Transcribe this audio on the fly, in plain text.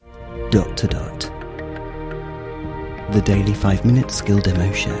Dot to Dot, the daily 5-minute skill demo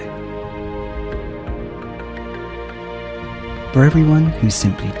show. For everyone who's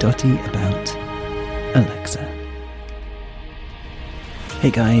simply dotty about Alexa.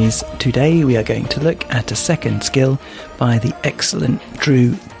 Hey guys, today we are going to look at a second skill by the excellent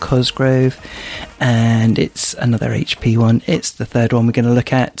Drew Cosgrove, and it's another HP one. It's the third one we're going to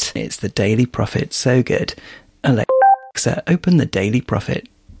look at. It's the Daily Prophet. So good. Alexa, open the Daily Prophet.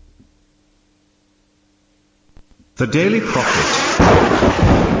 The Daily Prophet.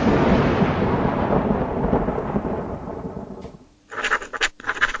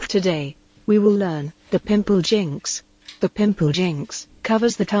 Today, we will learn the Pimple Jinx. The Pimple Jinx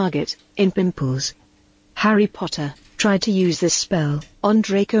covers the target in pimples. Harry Potter tried to use this spell on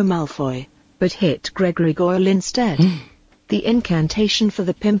Draco Malfoy, but hit Gregory Goyle instead. The incantation for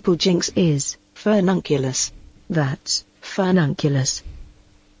the Pimple Jinx is Furnunculus. That's Furnunculus.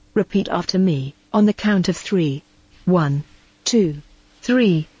 Repeat after me on the count of 3. 1, 2,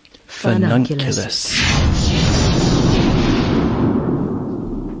 3. Furnunculus.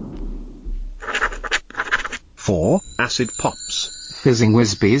 4. Acid Pops. Fizzing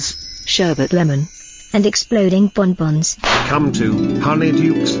Whizbees. Sherbet Lemon. And exploding bonbons. Come to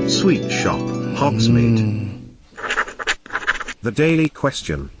Honeyduke's Sweet Shop, Hogsmeade. The Daily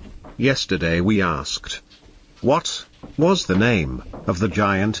Question. Yesterday we asked, what was the name of the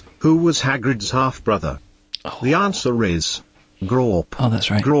giant who was Hagrid's half-brother? The answer is Grawp. Oh, that's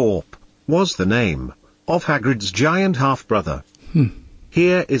right. Grawp was the name of Hagrid's giant half-brother.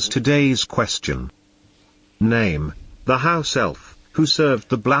 Here is today's question. Name the house elf who served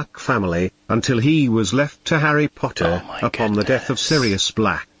the Black family until he was left to Harry Potter upon the death of Sirius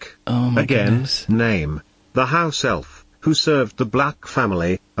Black. Again, name the house elf who served the Black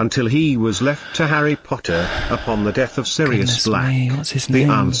family until he was left to Harry Potter upon the death of Sirius Black. What's his name?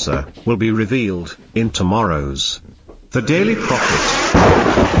 The answer will be revealed in tomorrow's The Daily Prophet.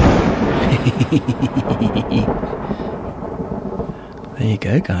 There you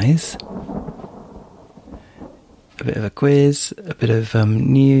go, guys. A bit of a quiz, a bit of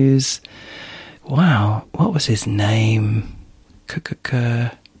news. Wow, what was his name?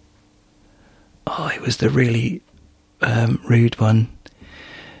 Oh, it was the really rude one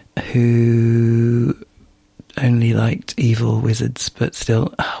who only liked evil wizards, but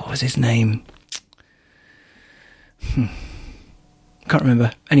still, what was his name? Can't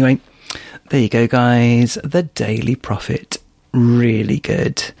remember. Anyway, there you go, guys. The Daily Prophet. Really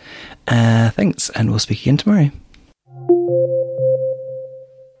good. Thanks, and we'll speak again tomorrow.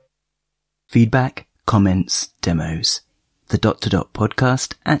 Feedback, comments, demos. The Dot to Dot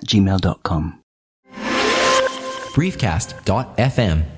podcast @gmail.com. Briefcast.fm